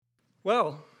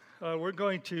Well, we're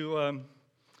going to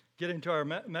get into our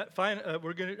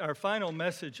our final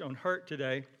message on hurt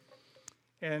today,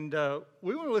 and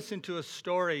we want to listen to a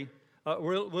story.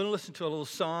 We'll listen to a little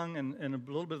song and a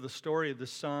little bit of the story of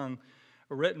this song,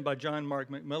 written by John Mark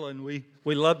McMillan.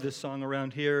 We love this song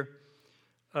around here,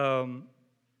 called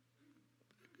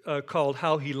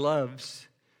 "How He Loves,"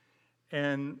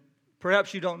 and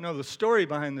perhaps you don't know the story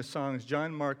behind the song. Is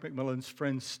John Mark McMillan's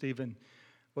friend Stephen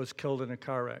was killed in a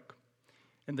car wreck.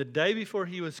 And the day before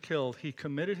he was killed, he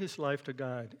committed his life to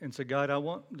God and said, God, I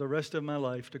want the rest of my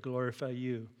life to glorify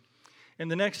you.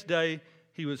 And the next day,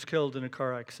 he was killed in a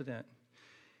car accident.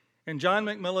 And John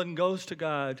McMillan goes to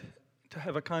God to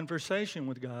have a conversation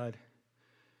with God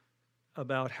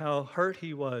about how hurt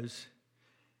he was.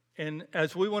 And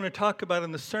as we want to talk about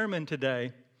in the sermon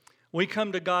today, we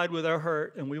come to God with our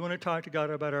hurt, and we want to talk to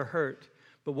God about our hurt.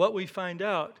 But what we find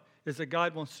out is that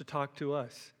God wants to talk to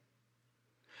us.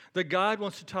 That God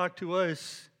wants to talk to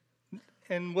us,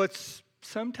 and what's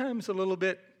sometimes a little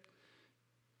bit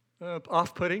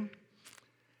off-putting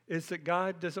is that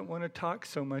God doesn't want to talk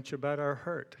so much about our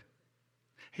hurt.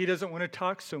 He doesn't want to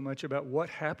talk so much about what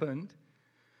happened,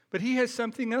 but he has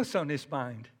something else on his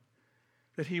mind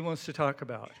that he wants to talk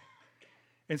about.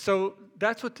 And so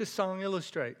that's what this song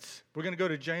illustrates. We're going to go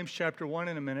to James chapter 1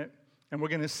 in a minute, and we're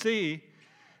going to see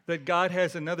that God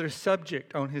has another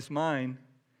subject on his mind.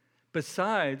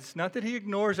 Besides, not that he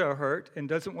ignores our hurt and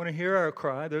doesn't want to hear our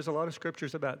cry. There's a lot of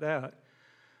scriptures about that.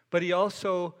 But he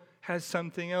also has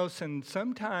something else, and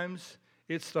sometimes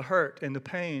it's the hurt and the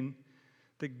pain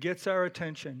that gets our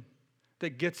attention,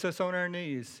 that gets us on our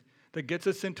knees, that gets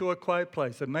us into a quiet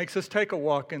place, that makes us take a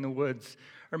walk in the woods,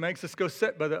 or makes us go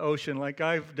sit by the ocean like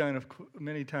I've done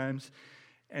many times,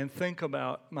 and think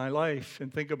about my life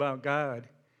and think about God.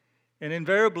 And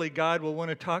invariably, God will want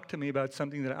to talk to me about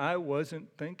something that I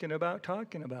wasn't thinking about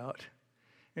talking about.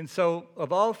 And so,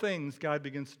 of all things, God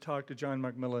begins to talk to John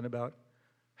McMillan about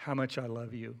how much I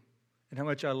love you and how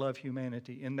much I love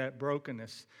humanity in that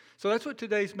brokenness. So that's what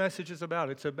today's message is about.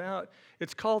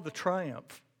 It's called the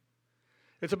triumph.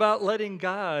 It's about letting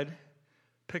God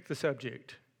pick the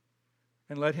subject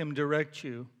and let him direct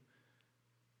you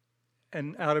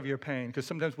and out of your pain. Because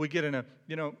sometimes we get in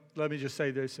let me just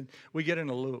say this, and we get in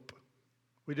a loop.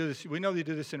 We do this. We know you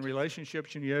do this in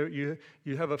relationships, and you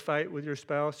have a fight with your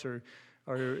spouse or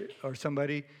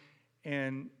somebody,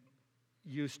 and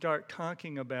you start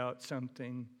talking about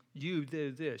something. You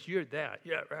did this, you're that,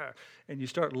 yeah, and you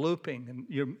start looping, and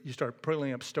you start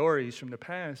pulling up stories from the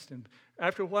past. And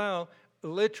after a while,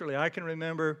 literally, I can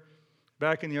remember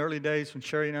back in the early days when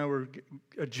Sherry and I were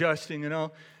adjusting and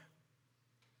all.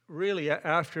 Really,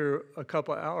 after a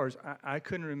couple of hours, I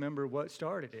couldn't remember what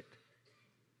started it.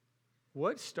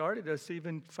 What started us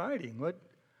even fighting?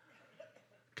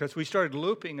 Because we started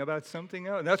looping about something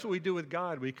else. That's what we do with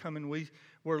God. We come and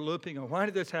we're looping on, why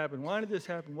did this happen? Why did this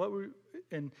happen?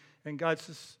 And God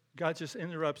just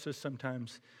interrupts us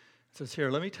sometimes. Says, here,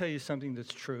 let me tell you something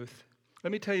that's truth.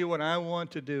 Let me tell you what I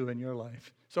want to do in your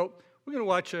life. So we're going to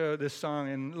watch this song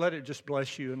and let it just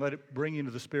bless you and let it bring you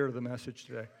to the spirit of the message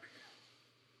today.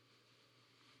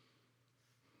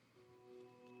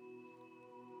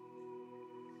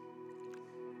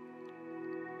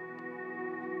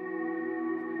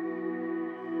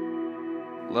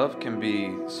 Love can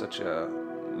be such a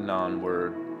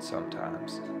non-word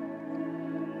sometimes.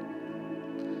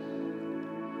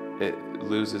 It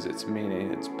loses its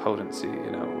meaning, its potency,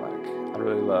 like I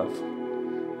really love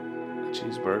a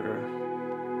cheeseburger.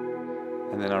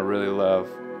 And then I really love,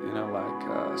 like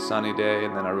a sunny day,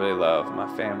 and then I really love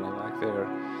my family.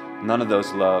 None of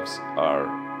those loves are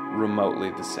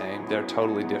remotely the same. They're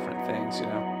totally different things,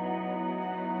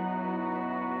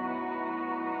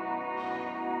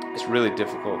 It's really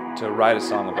difficult to write a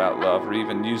song about love or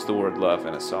even use the word love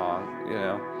in a song,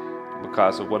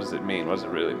 because of what does it mean? What does it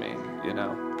really mean,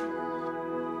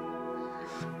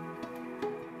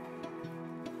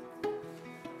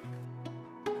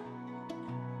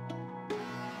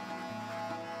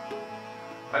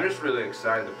 I'm just really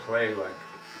excited to play.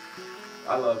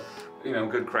 I love,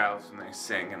 good crowds when they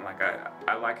sing, and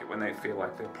I like it when they feel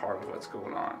like they're part of what's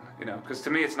going on, because to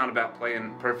me it's not about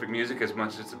playing perfect music as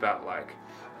much as it's about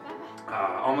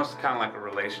almost kind of like a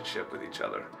relationship with each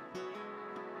other.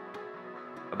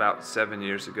 About 7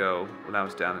 years ago, when I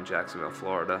was down in Jacksonville,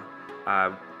 Florida,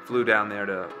 I flew down there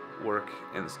to work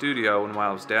in the studio, and while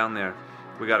I was down there,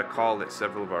 we got a call that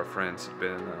several of our friends had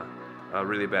been in a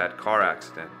really bad car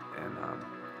accident. And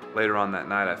later on that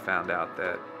night, I found out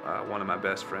that one of my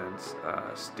best friends,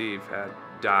 Steve, had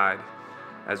died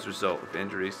as a result of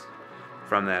injuries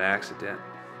from that accident.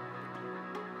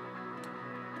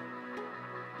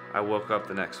 I woke up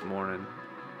the next morning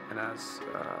and I was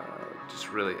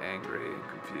just really angry and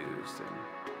confused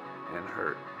and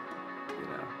hurt, you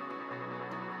know.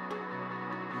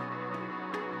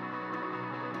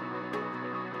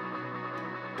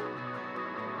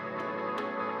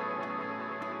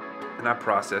 And I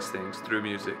process things through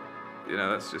music. You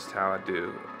know, that's just how I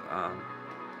do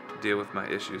deal with my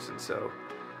issues. And so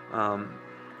I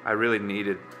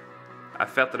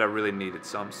felt that I really needed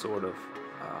some sort of,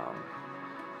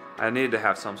 I needed to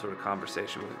have some sort of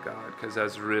conversation with God, because I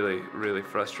was really, really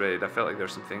frustrated. I felt like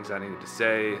there's some things I needed to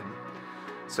say. And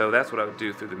so that's what I would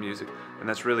do through the music. And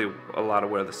that's really a lot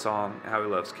of where the song, How He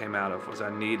Loves, came out of, was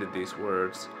I needed these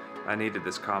words. I needed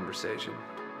this conversation.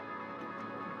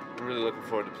 I'm really looking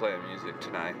forward to playing music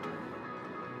tonight.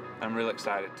 I'm really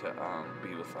excited to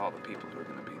be with all the people who are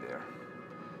going to be there.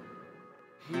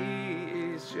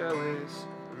 He is jealous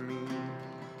of me.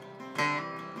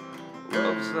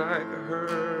 Love's like a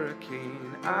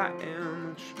hurricane. I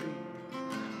am a tree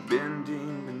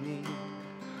bending beneath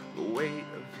the weight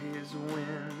of his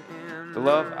wind. And the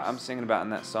love I'm singing about in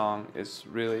that song is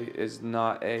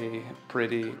not a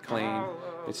pretty, clean.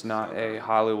 It's not a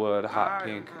Hollywood hot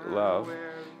pink love.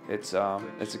 It's a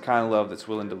kind of love that's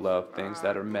willing to love things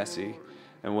that are messy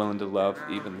and willing to love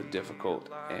even the difficult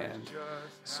and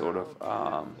sort of,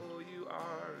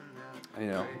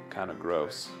 kind of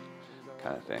gross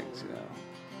kind of things, you know.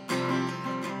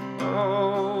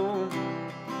 Oh,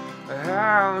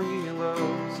 how He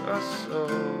loves us so.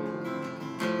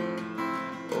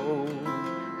 Oh,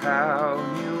 how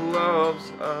He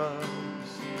loves us.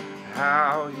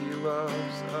 How He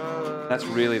loves us. That's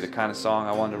really the kind of song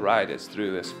I wanted to write, is through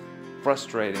this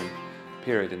frustrating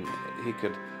period, and He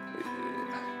could,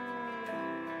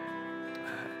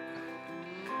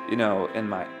 you know, in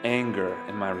my anger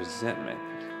and my resentment,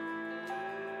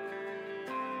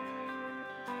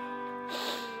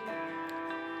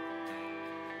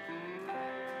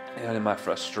 and in my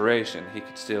frustration, He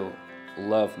could still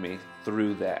love me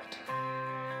through that.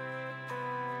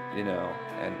 You know,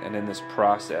 and in this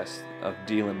process of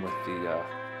dealing with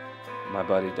my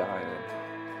buddy dying,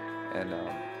 and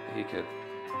He could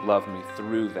love me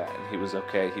through that, and He was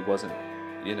okay. He wasn't,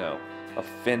 you know,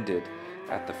 offended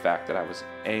at the fact that I was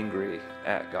angry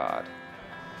at God.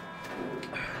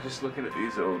 Just looking at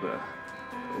these old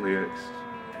lyrics,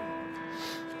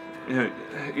 you know,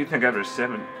 you think after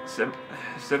seven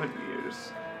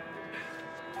years,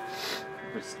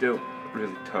 it's still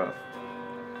really tough.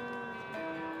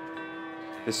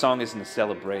 This song isn't a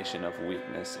celebration of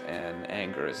weakness and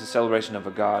anger. It's a celebration of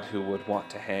a God who would want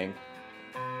to hang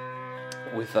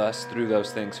with us through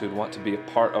those things, who would want to be a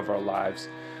part of our lives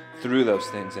through those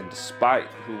things. And despite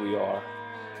who we are,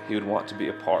 He would want to be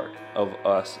a part of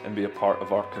us and be a part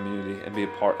of our community and be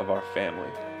a part of our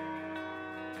family.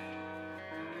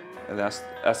 And that's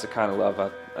the kind of love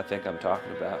I think I'm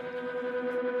talking about.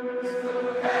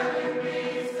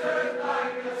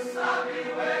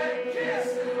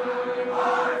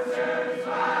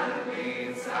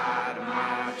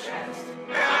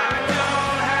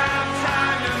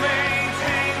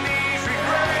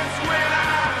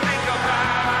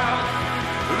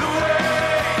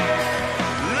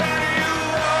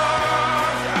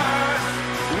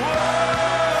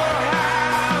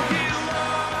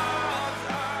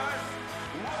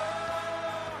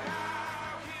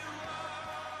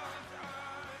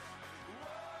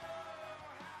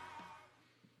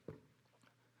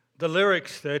 The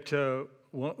lyrics that you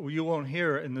won't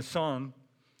hear in the song,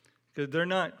 because they're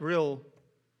not real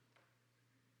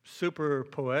super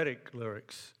poetic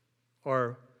lyrics.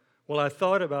 Or, well, I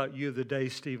thought about you the day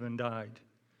Stephen died,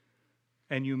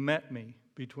 and you met me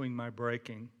between my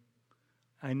breaking.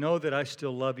 I know that I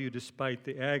still love you despite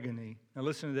the agony. Now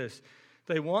listen to this.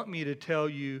 They want to tell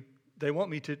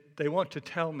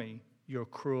me you're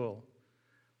cruel.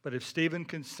 But if Stephen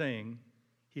can sing,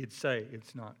 he'd say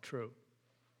it's not true.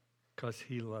 Because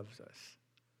He loves us.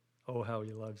 Oh, how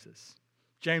He loves us.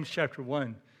 James chapter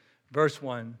 1, verse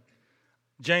 1.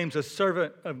 James, a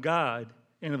servant of God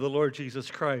and of the Lord Jesus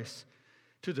Christ,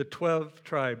 to the 12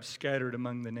 tribes scattered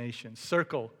among the nations.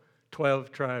 Circle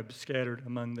 12 tribes scattered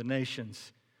among the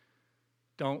nations.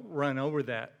 Don't run over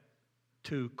that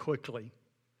too quickly.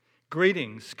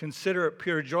 Greetings. Consider it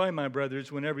pure joy, my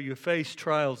brothers, whenever you face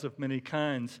trials of many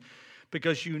kinds,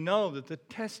 because you know that the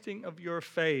testing of your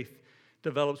faith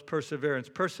develops perseverance.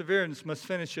 Perseverance must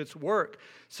finish its work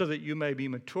so that you may be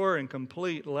mature and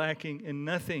complete, lacking in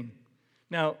nothing.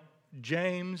 Now,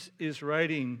 James is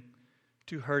writing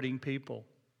to hurting people.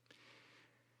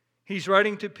 He's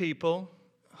writing to people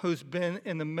who's been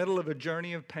in the middle of a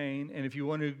journey of pain, and if you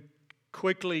want to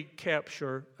quickly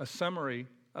capture a summary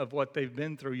of what they've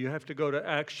been through. You have to go to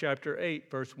Acts chapter 8,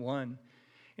 verse 1.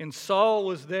 And Saul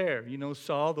was there. You know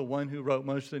Saul, the one who wrote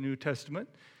most of the New Testament?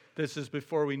 This is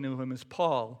before we knew him as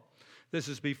Paul. This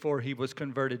is before he was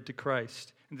converted to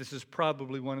Christ. And this is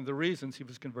probably one of the reasons he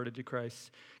was converted to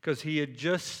Christ, because he had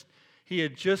just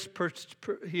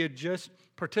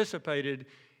participated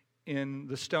in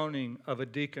the stoning of a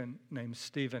deacon named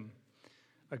Stephen,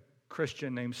 a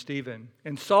Christian named Stephen.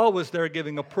 And Saul was there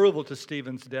giving approval to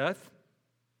Stephen's death.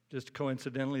 Just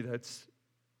coincidentally, that's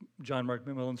John Mark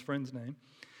McMillan's friend's name.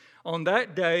 On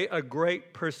that day, a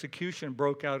great persecution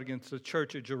broke out against the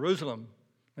church at Jerusalem.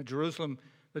 At Jerusalem,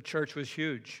 the church was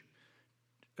huge.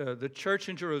 The church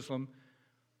in Jerusalem,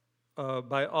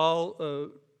 by all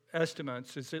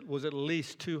estimates, it was at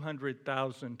least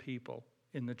 200,000 people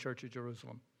in the church of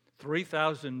Jerusalem.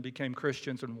 3,000 became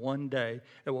Christians in one day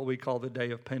at what we call the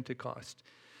day of Pentecost.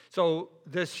 So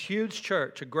this huge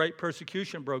church, a great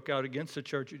persecution broke out against the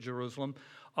church at Jerusalem.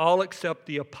 All except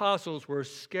the apostles were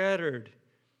scattered.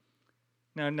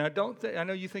 Now I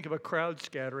know you think of a crowd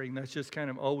scattering. That's just kind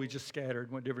of, we just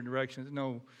scattered, went different directions.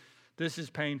 No, this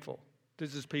is painful.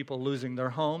 This is people losing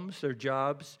their homes, their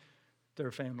jobs,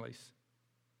 their families.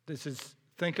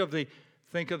 Think of the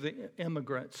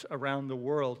immigrants around the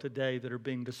world today that are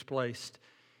being displaced,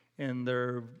 and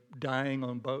they're dying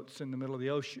on boats in the middle of the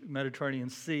ocean, Mediterranean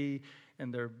Sea,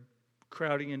 and they're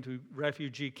crowding into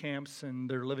refugee camps, and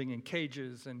they're living in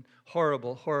cages, and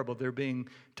horrible. They're being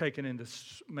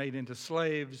made into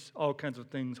slaves, all kinds of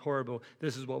things horrible.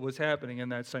 This is what was happening in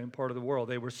that same part of the world.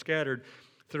 They were scattered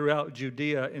throughout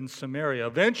Judea and Samaria.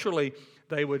 Eventually,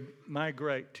 they would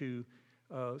migrate to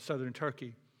southern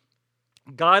Turkey.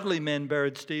 Godly men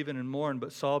buried Stephen and mourned,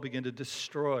 but Saul began to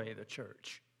destroy the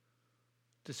church.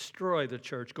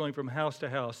 Going from house to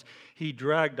house. He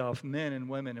dragged off men and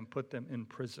women and put them in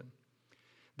prison.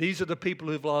 These are the people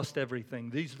who've lost everything.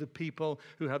 These are the people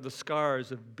who have the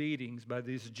scars of beatings by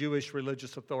these Jewish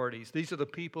religious authorities. These are the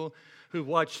people who've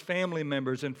watched family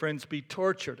members and friends be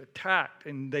tortured, attacked,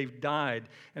 and they've died,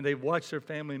 and they've watched their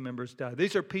family members die.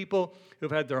 These are people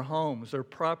who've had their homes, their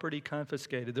property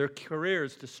confiscated, their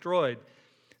careers destroyed.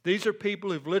 These are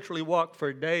people who've literally walked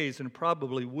for days and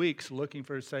probably weeks looking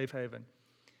for a safe haven.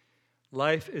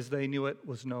 Life as they knew it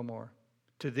was no more.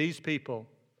 To these people,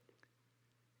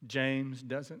 James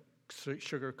doesn't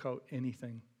sugarcoat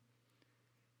anything.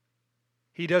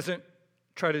 He doesn't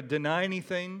try to deny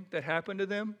anything that happened to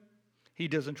them. He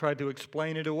doesn't try to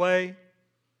explain it away.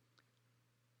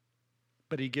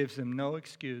 But he gives them no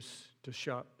excuse to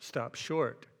stop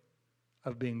short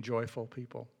of being joyful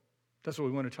people. That's what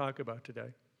we want to talk about today.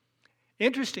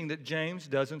 Interesting that James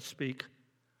doesn't speak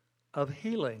of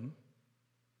healing,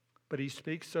 but he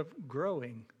speaks of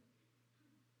growing.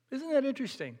 Isn't that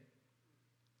interesting?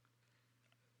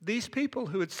 These people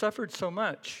who had suffered so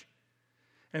much,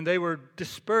 and they were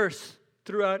dispersed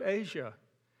throughout Asia,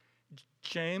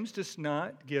 James does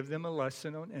not give them a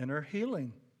lesson on inner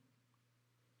healing.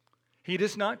 He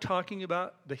is not talking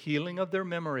about the healing of their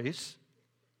memories.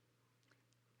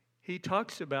 He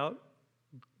talks about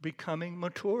becoming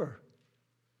mature.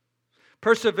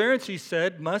 Perseverance, he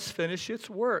said, must finish its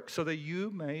work so that you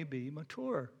may be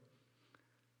mature.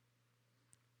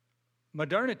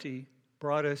 Modernity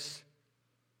brought us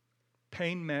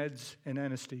pain meds and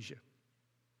anesthesia.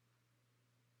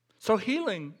 So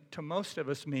healing to most of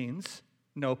us means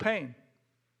no pain.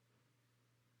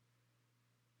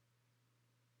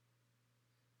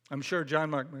 I'm sure John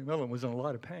Mark McMillan was in a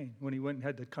lot of pain when he went and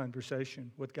had the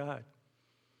conversation with God.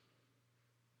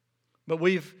 But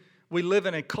we live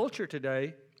in a culture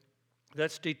today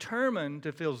that's determined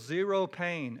to feel zero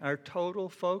pain. Our total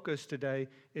focus today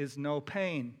is no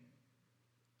pain.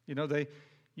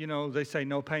 They say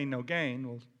no pain, no gain.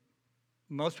 Well,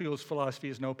 most people's philosophy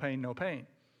is no pain, no pain.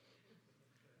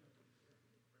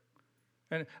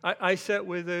 And I sat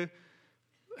with the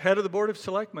head of the Board of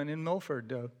Selectmen in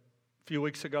Milford a few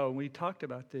weeks ago, and we talked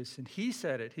about this, and he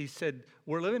said it. He said,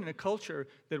 we're living in a culture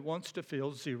that wants to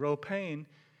feel zero pain,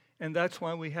 and that's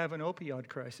why we have an opioid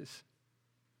crisis.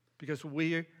 Because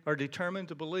we are determined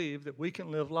to believe that we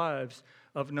can live lives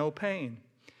of no pain.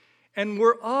 And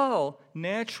we're all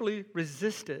naturally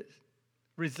resistant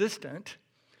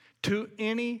to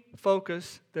any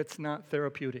focus that's not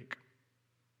therapeutic.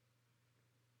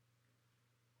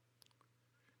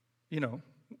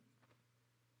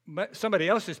 Somebody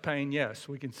else's pain, yes,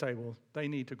 we can say, well, they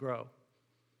need to grow.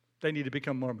 They need to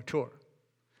become more mature.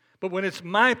 But when it's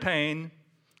my pain,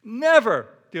 never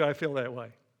do I feel that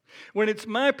way. When it's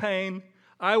my pain,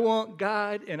 I want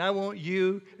God and I want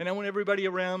you and I want everybody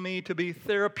around me to be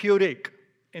therapeutic.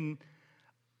 And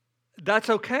that's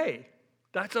okay.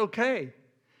 That's okay.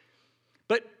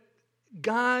 But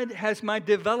God has my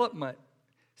development,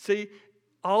 see,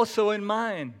 also in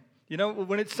mind. You know,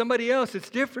 when it's somebody else, it's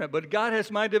different, but God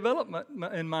has my development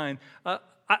in mind.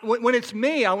 When it's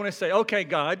me, I want to say, okay,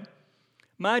 God,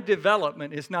 my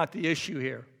development is not the issue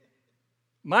here.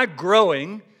 My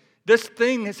growing, this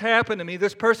thing has happened to me,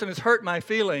 this person has hurt my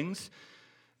feelings,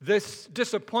 this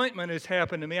disappointment has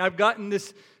happened to me, I've gotten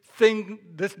this thing,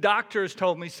 this doctor has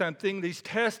told me something, these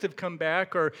tests have come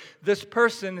back, or this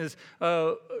person is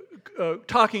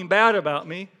talking bad about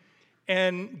me,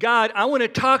 and God, I want to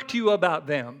talk to you about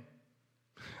them.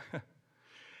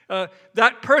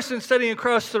 That person sitting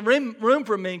across the room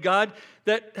from me, God,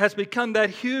 that has become that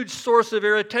huge source of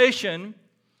irritation,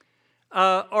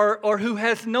 or who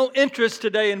has no interest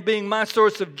today in being my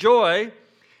source of joy,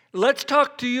 let's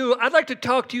talk to you. I'd like to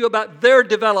talk to you about their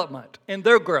development and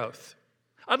their growth.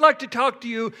 I'd like to talk to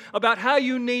you about how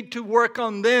you need to work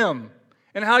on them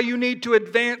and how you need to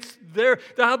advance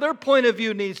how their point of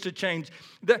view needs to change.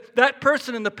 That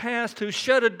person in the past who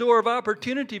shut a door of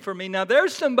opportunity for me, now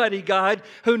there's somebody, God,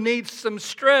 who needs some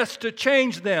stress to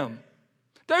change them.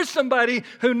 There's somebody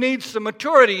who needs some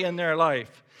maturity in their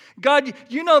life. God,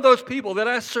 you know those people that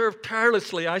I served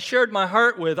tirelessly, I shared my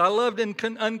heart with, I loved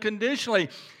unconditionally,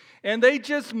 and they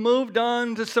just moved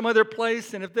on to some other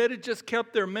place, and if they'd have just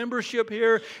kept their membership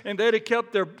here, and they'd have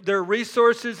kept their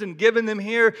resources and given them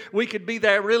here, we could be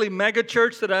that really mega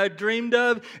church that I dreamed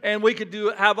of, and we could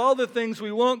have all the things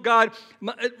we want. God,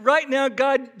 right now,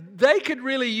 God, they could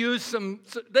really use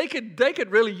they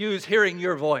could really use hearing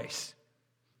your voice.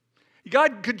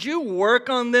 God, could you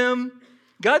work on them?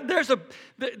 God,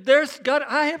 God,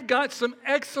 I have got some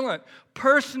excellent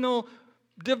personal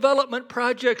development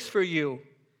projects for you.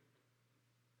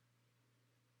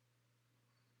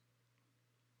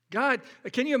 God,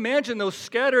 can you imagine those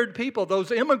scattered people,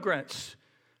 those immigrants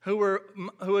who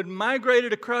had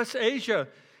migrated across Asia?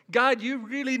 God, you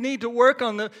really need to work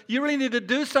on you really need to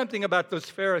do something about those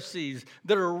Pharisees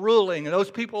that are ruling, and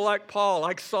those people like Paul,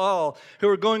 like Saul, who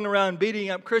are going around beating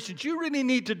up Christians. You really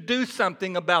need to do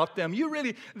something about them.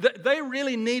 They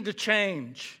really need to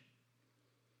change.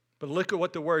 But look at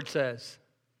what the word says.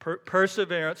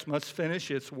 Perseverance must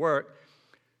finish its work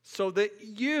so that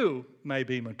you may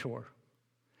be mature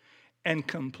and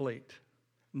complete,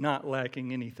 not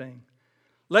lacking anything.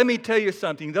 Let me tell you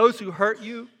something. Those who hurt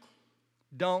you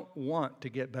don't want to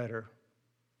get better.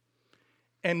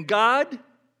 And God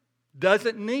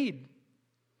doesn't need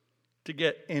to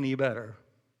get any better.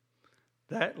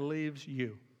 That leaves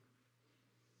you.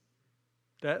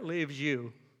 That leaves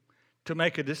you to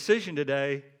make a decision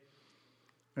today,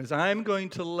 as I'm going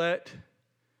to let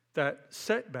that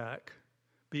setback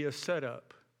be a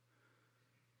setup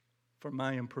for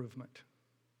my improvement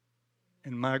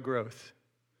and my growth.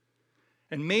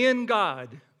 And me and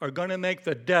God are going to make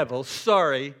the devil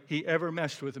sorry he ever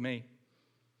messed with me.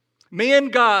 Me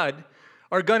and God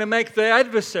are going to make the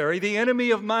adversary, the enemy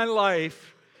of my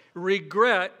life,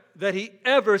 regret that he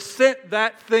ever sent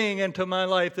that thing into my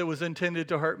life that was intended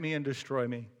to hurt me and destroy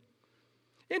me.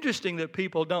 Interesting that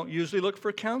people don't usually look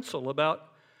for counsel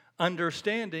about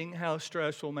understanding how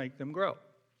stress will make them grow.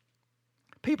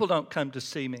 People don't come to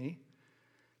see me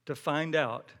to find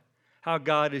out how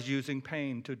God is using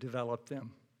pain to develop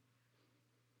them.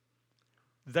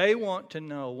 They want to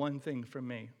know one thing from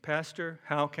me. Pastor,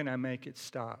 how can I make it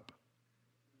stop?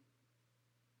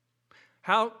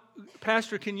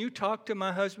 Pastor, can you talk to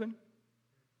my husband?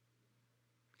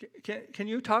 Can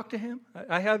you talk to him?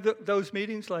 I have those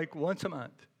meetings like once a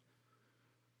month.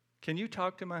 Can you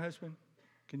talk to my husband?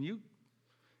 Can you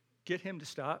get him to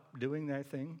stop doing that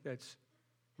thing that's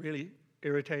really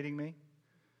irritating me?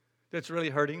 That's really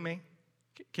hurting me?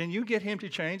 Can you get him to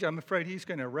change? I'm afraid he's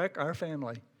going to wreck our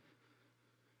family.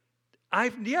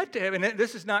 I've yet to have, and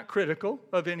this is not critical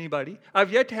of anybody,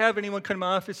 I've yet to have anyone come to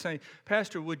my office saying,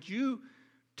 Pastor, would you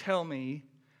tell me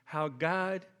how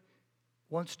God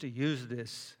wants to use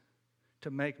this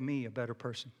to make me a better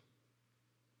person?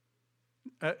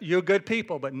 You're good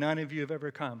people, but none of you have ever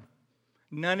come.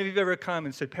 None of you have ever come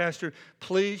and said, Pastor,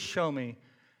 please show me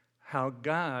how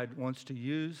God wants to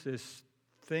use this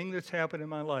thing that's happened in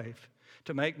my life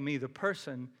to make me the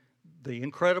person, the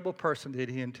incredible person that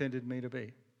He intended me to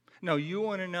be. No, you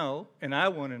want to know, and I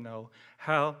want to know,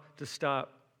 how to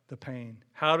stop the pain,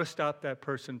 how to stop that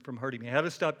person from hurting me, how to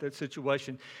stop that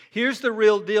situation. Here's the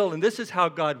real deal, and this is how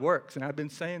God works, and I've been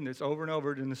saying this over and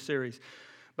over in the series,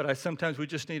 but sometimes we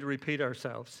just need to repeat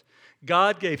ourselves.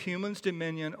 God gave humans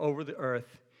dominion over the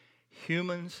earth.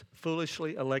 Humans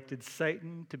foolishly elected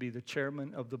Satan to be the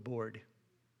chairman of the board.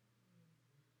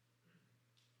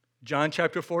 John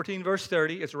chapter 14, verse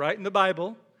 30, it's right in the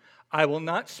Bible. I will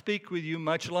not speak with you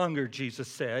much longer, Jesus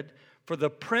said, for the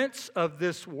prince of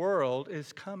this world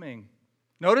is coming.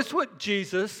 Notice what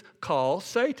Jesus calls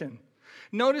Satan.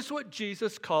 Notice what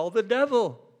Jesus called the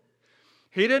devil.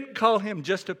 He didn't call him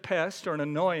just a pest or an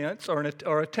annoyance or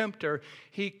a tempter.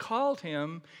 He called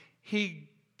him, he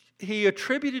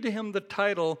attributed to him the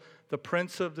title, the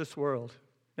prince of this world.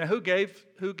 Now, who gave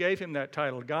him that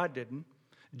title? God didn't.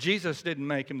 Jesus didn't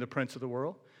make him the prince of the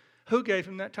world. Who gave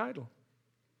him that title?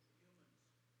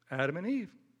 Adam and Eve.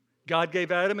 God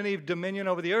gave Adam and Eve dominion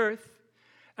over the earth.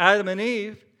 Adam and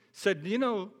Eve said, you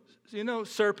know,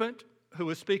 serpent who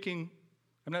was speaking.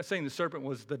 I'm not saying the serpent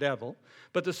was the devil,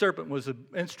 but the serpent was an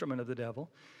instrument of the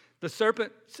devil. The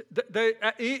serpent,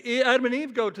 Adam and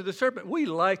Eve go to the serpent. We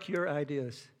like your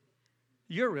ideas.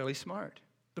 You're really smart.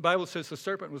 The Bible says the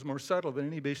serpent was more subtle than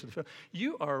any beast of the field.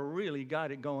 You are really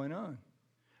got it going on.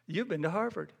 You've been to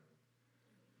Harvard.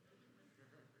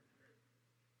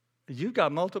 You've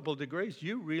got multiple degrees.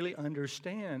 You really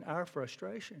understand our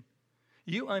frustration.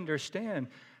 You understand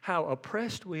how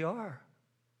oppressed we are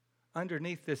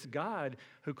underneath this God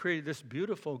who created this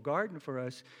beautiful garden for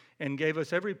us and gave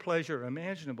us every pleasure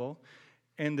imaginable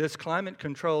in this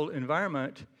climate-controlled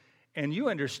environment. And you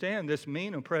understand this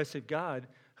mean, oppressive God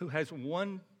who has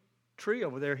one tree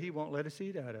over there he won't let us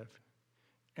eat out of.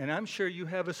 And I'm sure you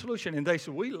have a solution. And they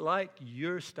said, we like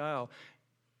your style.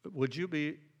 Would you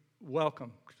be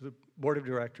welcome to the board of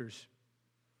directors?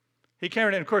 He came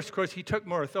in, and of course, he took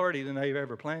more authority than they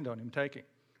ever planned on him taking,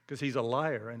 because he's a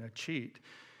liar and a cheat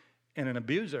and an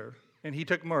abuser, and he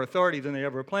took more authority than they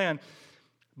ever planned.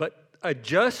 But a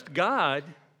just God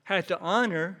had to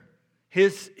honor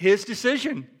his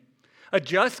decision. A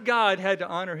just God had to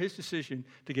honor his decision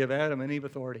to give Adam and Eve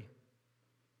authority.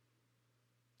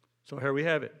 So here we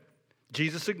have it.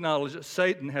 Jesus acknowledged that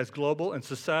Satan has global and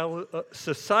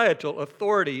societal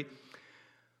authority,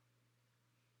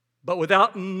 but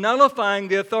without nullifying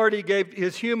the authority he gave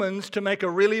his humans to make a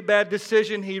really bad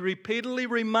decision, he repeatedly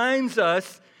reminds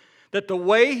us that the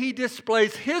way he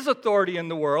displays his authority in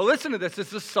the world, listen to this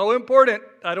is so important.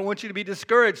 I don't want you to be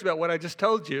discouraged about what I just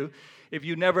told you. If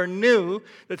you never knew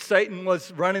that Satan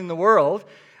was running the world,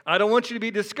 I don't want you to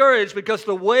be discouraged, because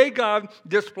the way God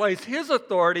displays his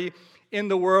authority in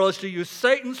the world is to use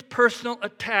Satan's personal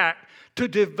attack to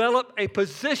develop a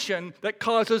position that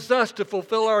causes us to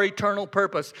fulfill our eternal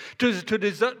purpose, to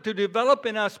develop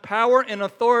in us power and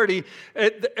authority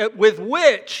with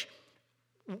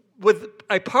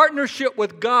a partnership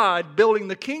with God, building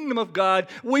the kingdom of God,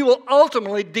 we will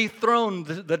ultimately dethrone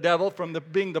the devil from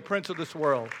being the prince of this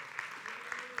world.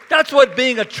 That's what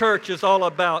being a church is all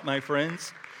about, my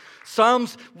friends.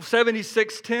 Psalms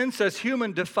 76:10 says,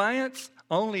 human defiance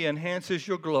only enhances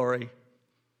your glory,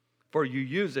 for you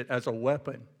use it as a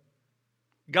weapon.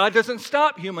 God doesn't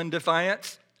stop human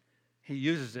defiance. He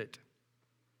uses it.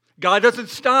 God doesn't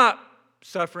stop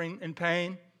suffering and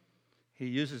pain. He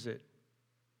uses it.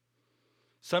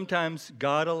 Sometimes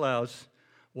God allows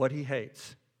what he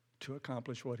hates to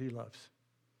accomplish what he loves.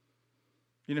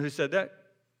 You know who said that?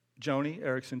 Joni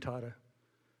Eareckson Tada,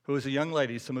 who was a young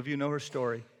lady. Some of you know her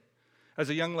story. As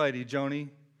a young lady, Joni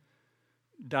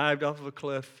dived off of a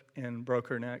cliff and broke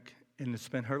her neck and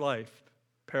spent her life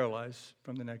paralyzed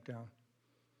from the neck down.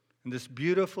 And this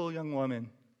beautiful young woman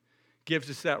gives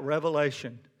us that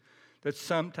revelation that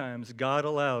sometimes God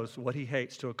allows what he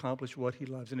hates to accomplish what he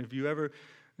loves. And if you ever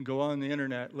go on the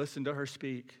internet, listen to her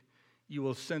speak, you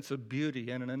will sense a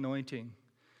beauty and an anointing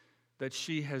that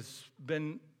she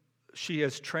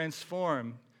has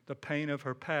transformed the pain of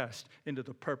her past into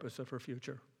the purpose of her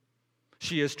future.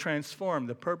 She has transformed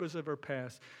the purpose of her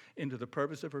past into the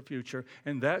purpose of her future.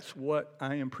 And that's what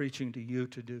I am preaching to you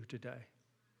to do today.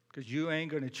 Because you ain't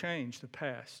going to change the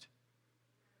past.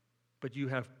 But you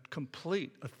have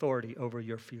complete authority over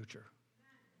your future.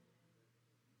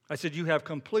 I said you have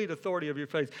complete authority over your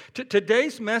faith.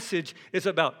 Today's message is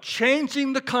about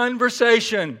changing the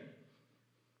conversation.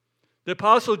 The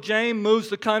Apostle James moves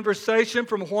the conversation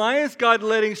from why is God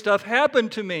letting stuff happen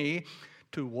to me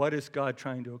to what is God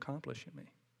trying to accomplish in me.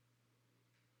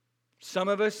 Some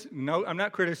of us, no, I'm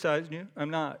not criticizing you, I'm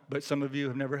not, but some of you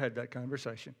have never had that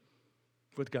conversation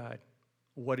with God.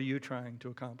 What are you trying to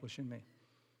accomplish in me?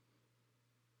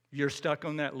 You're stuck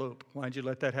on that loop. Why'd you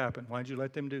let that happen? Why'd you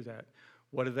let them do that?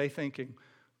 What are they thinking?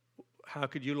 How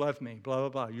could you love me? Blah, blah,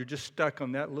 blah. You're just stuck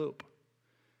on that loop.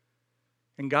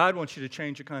 And God wants you to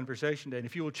change your conversation today. And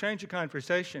if you will change your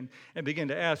conversation and begin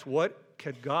to ask, what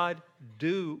could God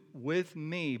do with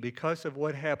me because of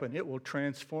what happened? It will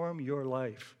transform your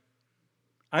life.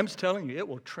 I'm just telling you, it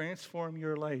will transform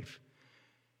your life.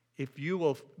 If you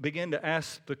will begin to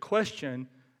ask the question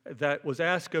that was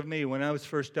asked of me when I was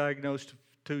first diagnosed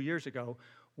 2 years ago,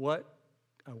 what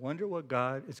I wonder what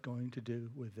God is going to do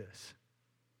with this.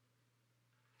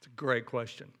 It's a great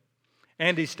question.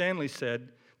 Andy Stanley said,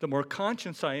 the more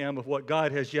conscious I am of what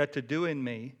God has yet to do in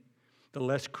me, the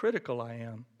less critical I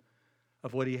am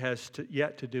of what he has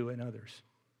yet to do in others.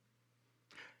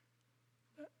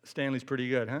 Stanley's pretty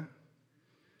good, huh?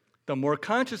 The more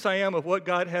conscious I am of what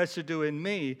God has to do in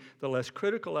me, the less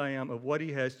critical I am of what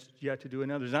he has yet to do in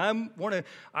others. I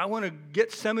want to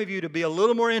get some of you to be a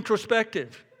little more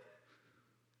introspective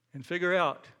and figure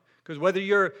out, because whether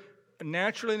you're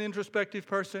naturally an introspective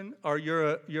person or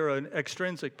you're an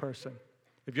extrinsic person.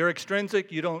 If you're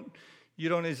extrinsic, you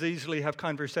don't as easily have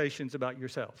conversations about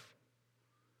yourself.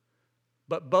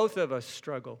 But both of us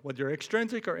struggle. Whether you're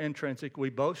extrinsic or intrinsic, we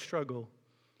both struggle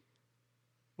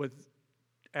with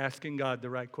asking God the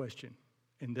right question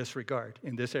in this regard,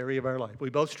 in this area of our life. We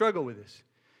both struggle with this.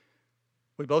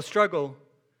 We both struggle.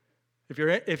 If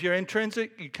you're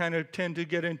intrinsic, you kind of tend to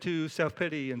get into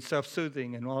self-pity and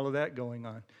self-soothing and all of that going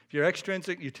on. If you're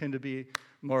extrinsic, you tend to be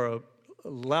more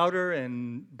louder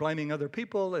and blaming other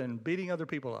people and beating other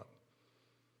people up.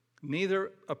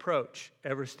 Neither approach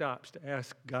ever stops to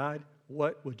ask God,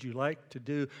 what would you like to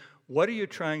do? What are you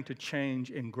trying to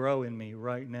change and grow in me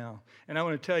right now? And I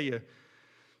want to tell you,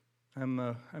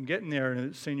 I'm getting there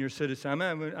as a senior citizen.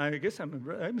 Am I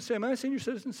a senior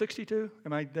citizen, 62?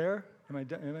 Am I there? Am I?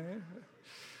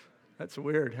 That's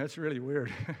weird. That's really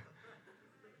weird. I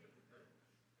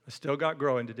still got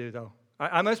growing to do, though.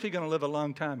 I must be going to live a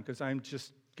long time because I'm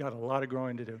just got a lot of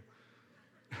growing to do.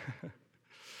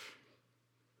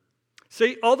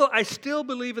 See, although I still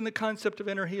believe in the concept of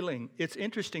inner healing, it's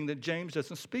interesting that James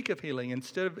doesn't speak of healing.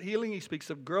 Instead of healing, he speaks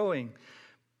of growing.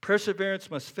 Perseverance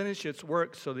must finish its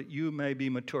work so that you may be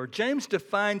mature. James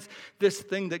defines this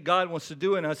thing that God wants to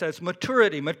do in us as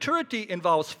maturity. Maturity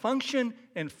involves function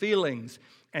and feelings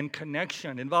and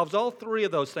connection. It involves all three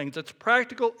of those things. It's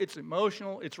practical, it's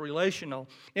emotional, it's relational.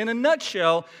 In a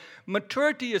nutshell,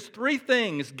 maturity is three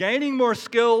things: gaining more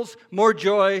skills, more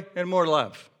joy, and more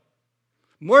love.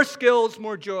 More skills,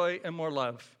 more joy, and more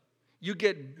love. You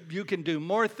can do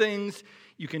more things,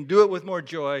 you can do it with more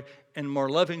joy, and more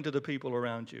loving to the people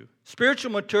around you.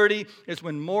 Spiritual maturity is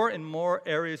when more and more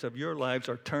areas of your lives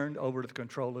are turned over to the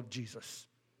control of Jesus.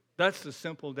 That's the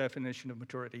simple definition of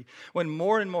maturity. When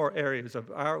more and more areas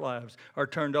of our lives are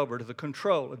turned over to the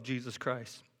control of Jesus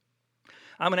Christ.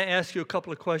 I'm going to ask you a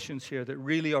couple of questions here that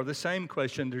really are the same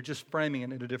question. They're just framing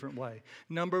it in a different way.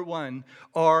 Number one,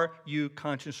 are you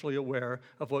consciously aware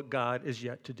of what God is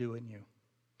yet to do in you?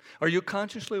 Are you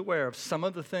consciously aware of some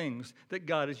of the things that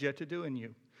God is yet to do in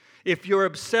you? If you're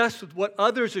obsessed with what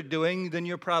others are doing, then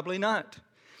you're probably not.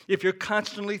 If you're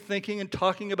constantly thinking and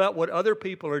talking about what other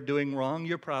people are doing wrong,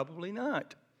 you're probably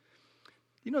not.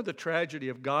 You know, the tragedy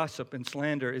of gossip and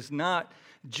slander is not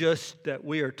just that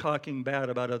we are talking bad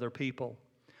about other people,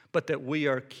 but that we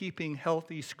are keeping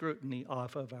healthy scrutiny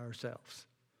off of ourselves.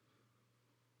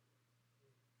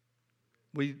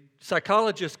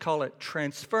 Psychologists call it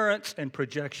transference and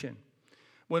projection,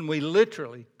 when we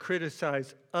literally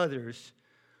criticize others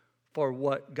for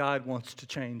what God wants to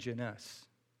change in us.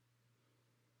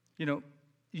 You know,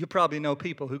 you probably know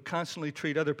people who constantly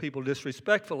treat other people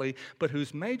disrespectfully, but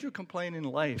whose major complaint in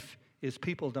life is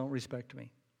people don't respect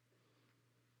me.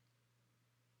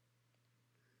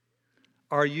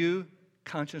 Are you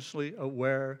consciously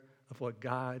aware of what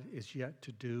God is yet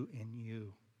to do in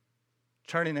you?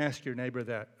 Turn and ask your neighbor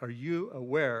that. Are you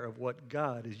aware of what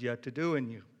God is yet to do in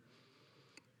you?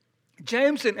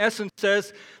 James, in essence,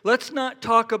 says, let's not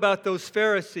talk about those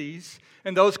Pharisees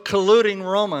and those colluding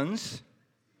Romans.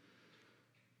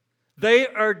 They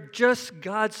are just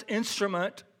God's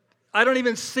instrument. I don't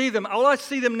even see them. All I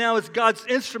see them now is God's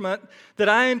instrument that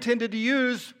I intended to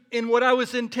use in what I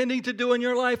was intending to do in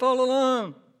your life all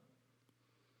along.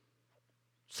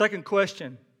 Second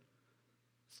question.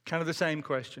 It's kind of the same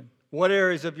question. What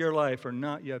areas of your life are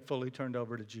not yet fully turned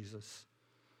over to Jesus?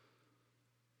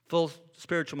 Full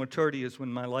spiritual maturity is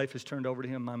when my life is turned over to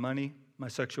Him. My money, my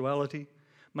sexuality,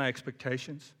 my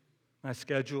expectations, my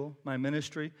schedule, my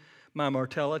ministry, my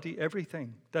mortality,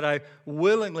 everything that I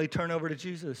willingly turn over to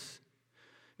Jesus.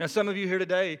 Now, some of you here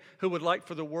today who would like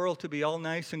for the world to be all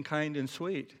nice and kind and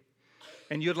sweet,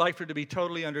 and you'd like for it to be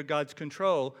totally under God's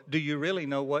control, do you really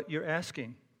know what you're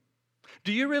asking?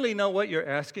 Do you really know what you're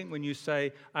asking when you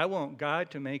say, I want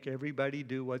God to make everybody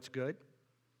do what's good?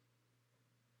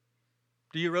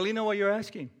 Do you really know what you're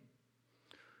asking?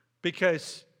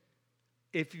 Because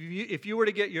if you were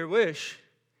to get your wish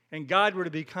and God were to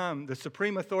become the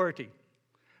supreme authority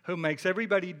who makes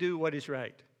everybody do what is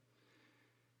right,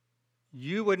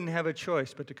 you wouldn't have a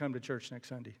choice but to come to church next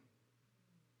Sunday.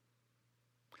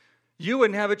 You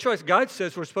wouldn't have a choice. God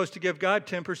says we're supposed to give God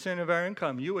 10% of our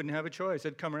income. You wouldn't have a choice.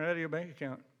 It'd come right out of your bank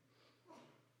account.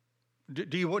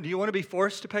 Do you want to be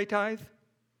forced to pay tithe?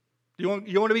 Do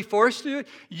you want to be forced to do it?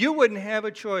 You wouldn't have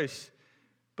a choice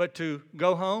but to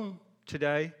go home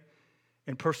today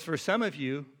and for some of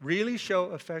you, really show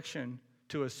affection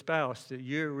to a spouse that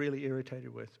you're really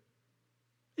irritated with.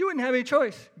 You wouldn't have any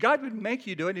choice. God would make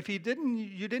you do it. If you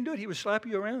didn't do it, he would slap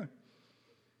you around.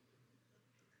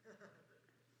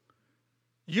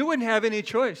 You wouldn't have any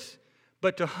choice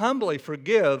but to humbly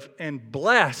forgive and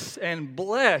bless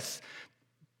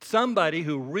somebody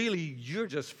who really you're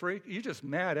just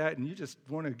mad at and you just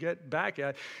want to get back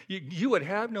at. You would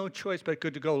have no choice but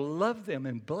to go love them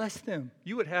and bless them.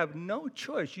 You would have no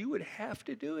choice. You would have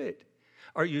to do it.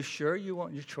 Are you sure you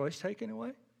want your choice taken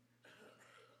away?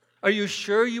 Are you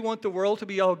sure you want the world to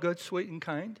be all good, sweet, and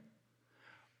kind?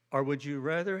 Or would you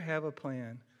rather have a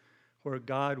plan where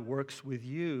God works with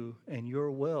you and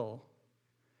your will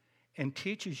and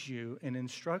teaches you and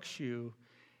instructs you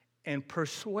and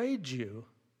persuades you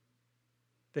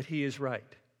that he is right?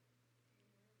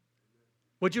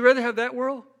 Would you rather have that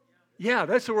world? Yeah,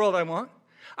 that's the world I want.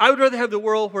 I would rather have the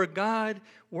world where God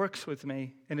works with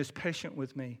me and is patient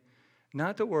with me,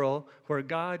 not the world where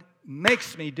God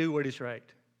makes me do what is right.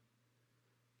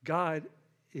 God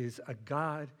is a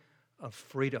God of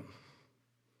freedom.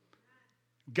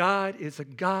 God is a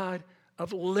God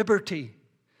of liberty.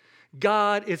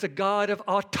 God is a God of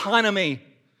autonomy.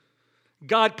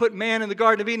 God put man in the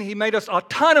Garden of Eden. He made us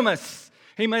autonomous.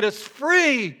 He made us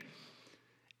free.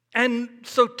 And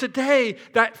so today,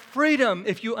 that freedom,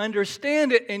 if you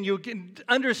understand it and you can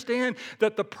understand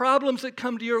that the problems that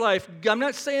come to your life, I'm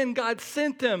not saying God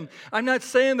sent them. I'm not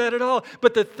saying that at all.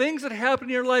 But the things that happen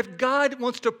in your life, God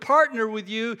wants to partner with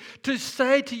you to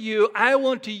say to you, I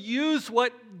want to use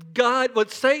what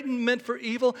Satan meant for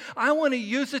evil, I want to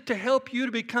use it to help you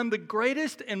to become the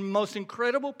greatest and most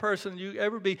incredible person you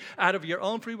ever be out of your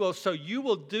own free will. So you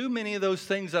will do many of those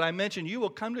things that I mentioned. You will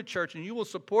come to church and you will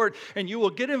support and you will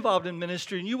get involved in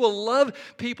ministry and you will love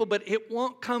people, but it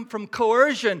won't come from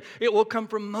coercion. It will come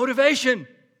from motivation.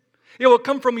 It will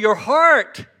come from your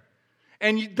heart.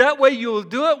 And that way you will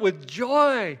do it with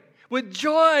joy. With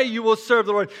joy you will serve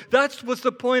the Lord. That's what's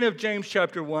the point of James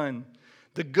chapter 1.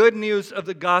 The good news of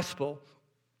the gospel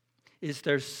is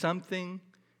there's something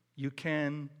you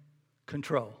can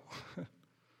control.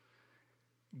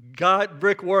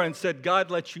 Rick Warren said,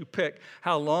 God lets you pick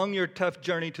how long your tough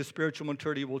journey to spiritual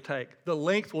maturity will take. The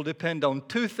length will depend on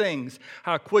two things: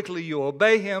 how quickly you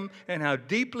obey him and how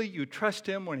deeply you trust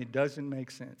him when it doesn't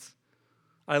make sense.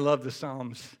 I love the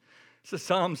Psalms. The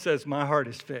Psalm says, my heart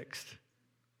is fixed.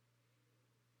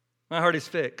 My heart is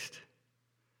fixed.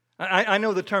 I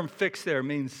know the term fixed there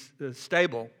means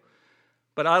stable,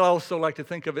 but I also like to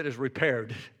think of it as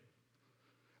repaired.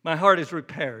 My heart is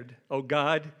repaired. Oh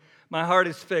God, my heart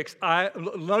is fixed.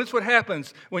 Notice what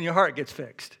happens when your heart gets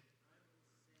fixed.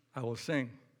 I will sing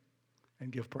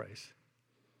and give praise.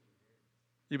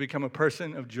 You become a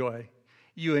person of joy.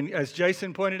 You, as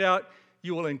Jason pointed out,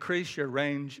 you will increase your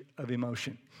range of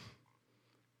emotion.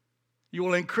 You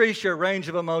will increase your range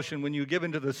of emotion when you give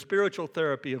into the spiritual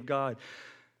therapy of God.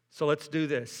 So let's do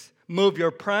this. Move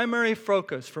your primary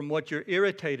focus from what you're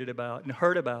irritated about and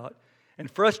hurt about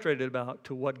and frustrated about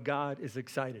to what God is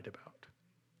excited about.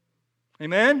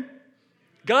 Amen?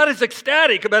 God is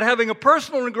ecstatic about having a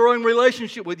personal and growing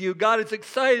relationship with you. God is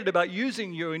excited about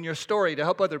using you in your story to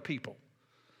help other people.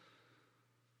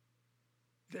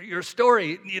 Your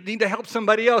story, you need to help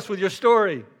somebody else with your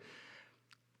story.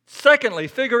 Secondly,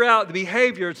 figure out the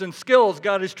behaviors and skills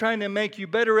God is trying to make you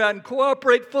better at and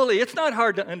cooperate fully. It's not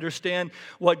hard to understand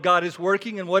what God is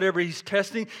working and whatever he's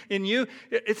testing in you.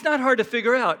 It's not hard to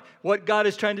figure out what God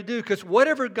is trying to do, because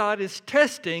whatever God is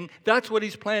testing, that's what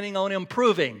he's planning on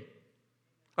improving.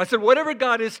 I said whatever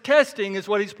God is testing is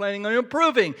what he's planning on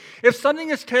improving. If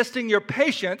something is testing your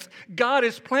patience, God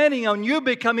is planning on you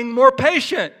becoming more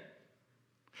patient.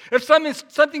 If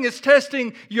something is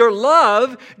testing your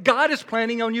love, God is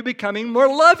planning on you becoming more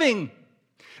loving.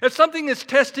 If something is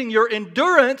testing your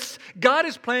endurance, God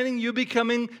is planning you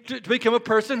to become a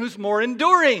person who's more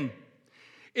enduring.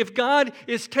 If God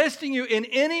is testing you in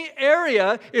any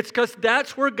area, it's because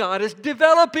that's where God is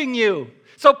developing you.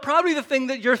 So probably the thing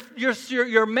that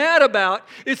you're mad about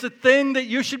is the thing that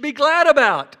you should be glad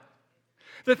about.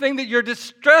 The thing that you're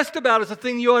distressed about is the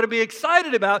thing you ought to be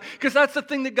excited about, because that's the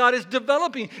thing that God is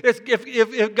developing.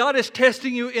 If God is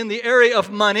testing you in the area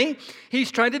of money, he's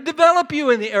trying to develop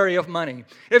you in the area of money.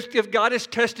 If God is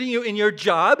testing you in your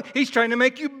job, he's trying to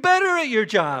make you better at your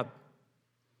job.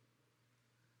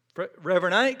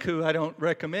 Reverend Ike, who I don't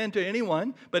recommend to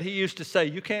anyone, but he used to say,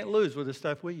 you can't lose with the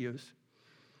stuff we use.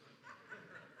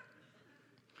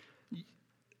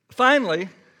 Finally,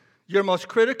 your most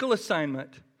critical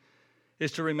assignment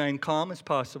is to remain calm as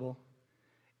possible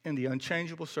in the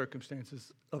unchangeable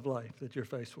circumstances of life that you're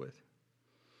faced with.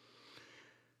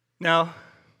 Now,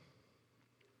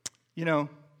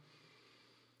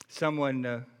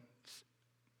 someone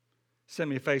sent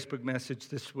me a Facebook message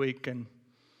this week, and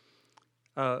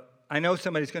I know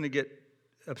somebody's going to get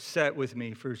upset with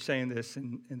me for saying this,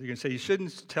 and they're going to say, you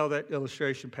shouldn't tell that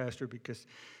illustration, Pastor, because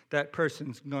that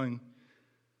person's going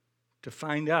to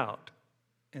find out,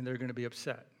 and they're going to be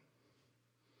upset.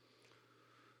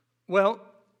 Well,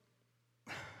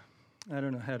 I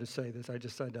don't know how to say this. I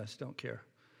just don't care.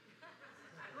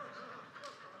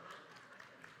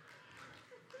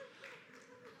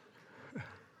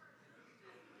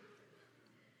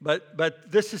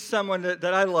 But this is someone that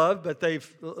I love, but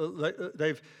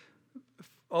they've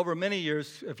over many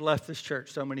years have left this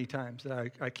church so many times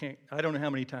that I don't know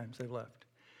how many times they've left.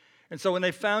 And so when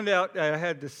they found out I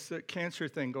had this cancer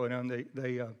thing going on,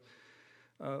 they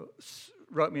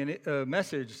wrote me a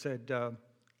message, said,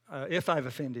 if I've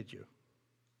offended you,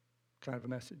 kind of a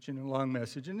message, a long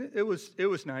message, and it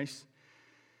was nice.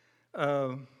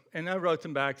 And I wrote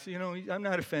them back, I'm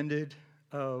not offended.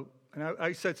 And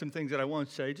I said some things that I won't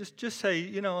say. Just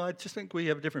say, I just think we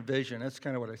have a different vision. That's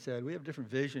kind of what I said. We have a different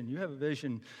vision. You have a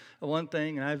vision of one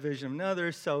thing, and I have a vision of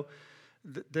another. So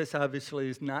this obviously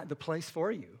is not the place for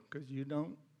you because you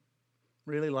don't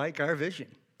really like our vision,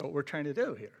 what we're trying to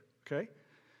do here, okay?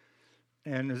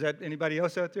 And is that anybody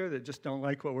else out there that just don't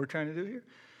like what we're trying to do here?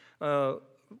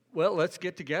 Well, let's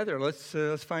get together. Let's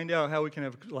find out how we can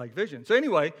have like vision. So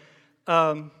anyway,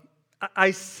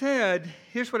 I said,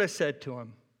 here's what I said to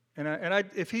him. And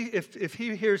if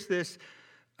he hears this,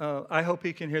 I hope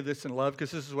he can hear this in love,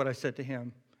 because this is what I said to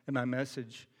him in my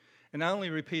message. And I only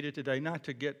repeat it today, not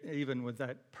to get even with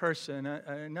that person,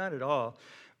 not at all,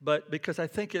 but because I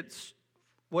think it's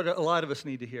what a lot of us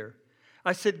need to hear.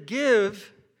 I said,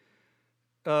 give,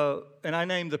 and I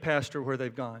named the pastor where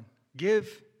they've gone.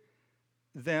 Give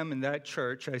them in that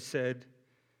church, I said,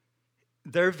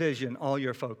 their vision, all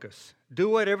your focus. Do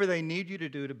whatever they need you to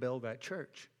do to build that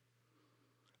church.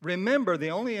 Remember,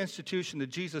 the only institution that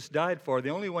Jesus died for,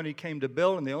 the only one he came to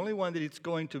build, and the only one that he's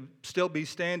going to still be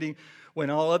standing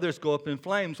when all others go up in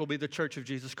flames will be the Church of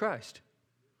Jesus Christ.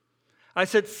 I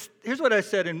said, here's what I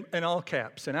said in all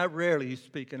caps, and I rarely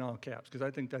speak in all caps because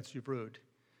I think that's rude.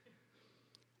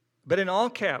 But in all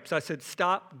caps, I said,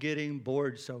 stop getting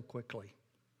bored so quickly.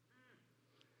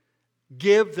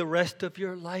 Give the rest of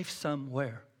your life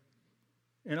somewhere.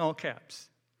 In all caps.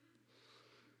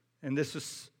 And this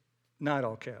is not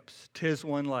all caps. 'Tis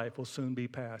one life will soon be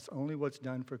past. Only what's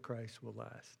done for Christ will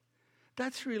last.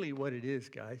 That's really what it is,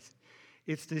 guys.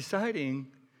 It's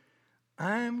deciding,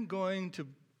 I'm going to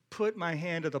put my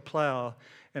hand to the plow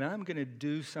and I'm going to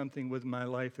do something with my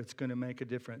life that's going to make a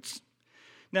difference.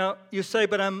 Now, you say,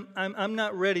 but I'm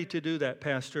not ready to do that,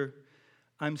 Pastor.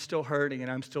 I'm still hurting and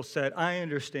I'm still sad. I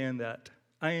understand that.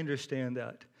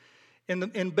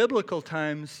 In biblical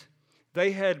times,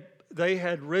 they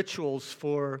had rituals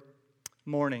for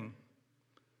mourning.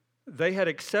 They had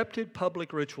accepted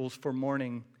public rituals for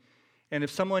mourning. And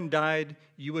if someone died,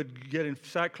 you would get in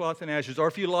sackcloth and ashes. Or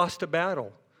if you lost a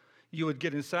battle, you would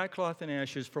get in sackcloth and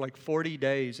ashes for like 40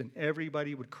 days, and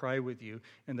everybody would cry with you,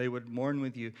 and they would mourn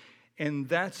with you. And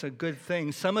that's a good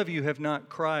thing. Some of you have not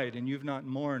cried, and you've not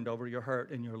mourned over your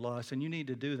hurt and your loss, and you need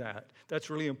to do that. That's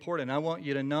really important. I want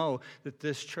you to know that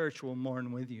this church will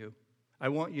mourn with you. I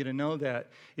want you to know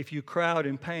that. If you cry out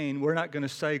in pain, we're not going to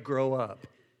say, grow up.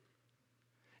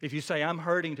 If you say, I'm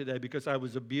hurting today because I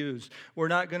was abused, we're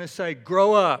not going to say,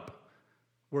 grow up.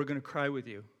 We're going to cry with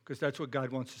you because that's what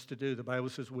God wants us to do. The Bible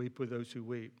says, weep with those who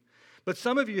weep. But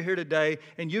some of you are here today,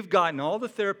 and you've gotten all the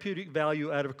therapeutic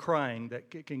value out of crying that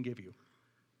it can give you.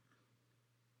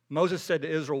 Moses said to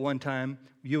Israel one time,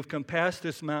 you've come past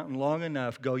this mountain long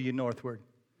enough, go ye northward.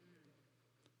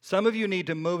 Some of you need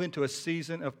to move into a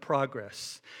season of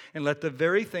progress and let the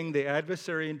very thing the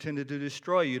adversary intended to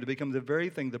destroy you to become the very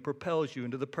thing that propels you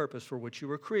into the purpose for which you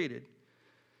were created.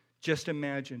 Just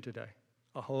imagine today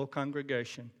a whole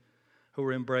congregation who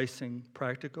are embracing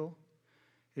practical,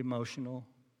 emotional,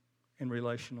 and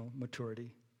relational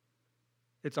maturity.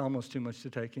 It's almost too much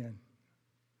to take in.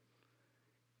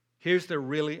 Here's the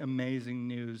really amazing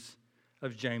news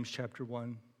of James chapter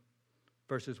 1,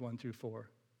 verses 1 through 4.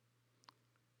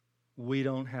 We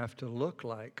don't have to look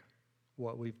like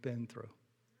what we've been through.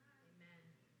 Amen.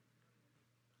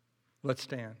 Let's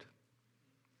stand.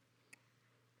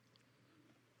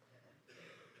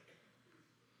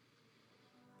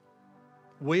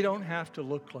 We don't have to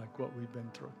look like what we've been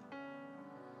through.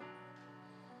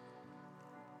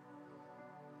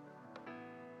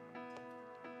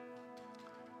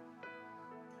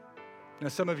 Now,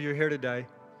 some of you are here today,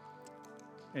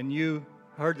 and you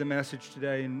heard the message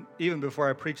today, and even before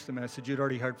I preached the message, you'd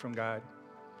already heard from God.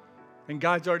 And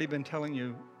God's already been telling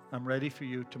you, I'm ready for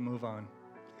you to move on.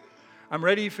 I'm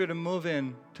ready for you to move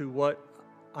in to what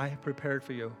I have prepared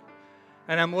for you.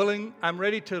 And I'm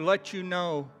ready to let you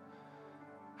know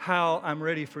how I'm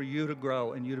ready for you to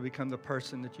grow and you to become the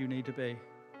person that you need to be.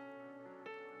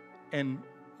 And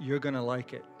you're going to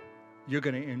like it. You're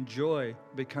going to enjoy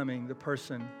becoming the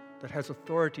person that has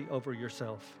authority over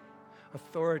yourself,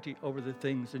 authority over the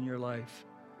things in your life.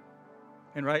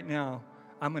 And right now,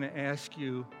 I'm going to ask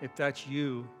you, if that's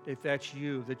you,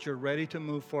 that you're ready to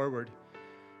move forward.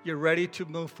 You're ready to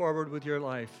move forward with your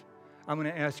life. I'm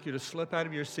going to ask you to slip out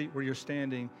of your seat where you're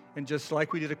standing, and just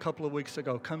like we did a couple of weeks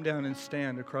ago, come down and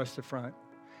stand across the front.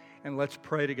 And let's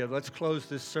pray together. Let's close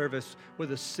this service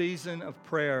with a season of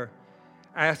prayer,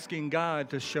 asking God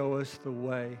to show us the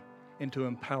way and to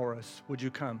empower us. Would you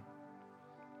come?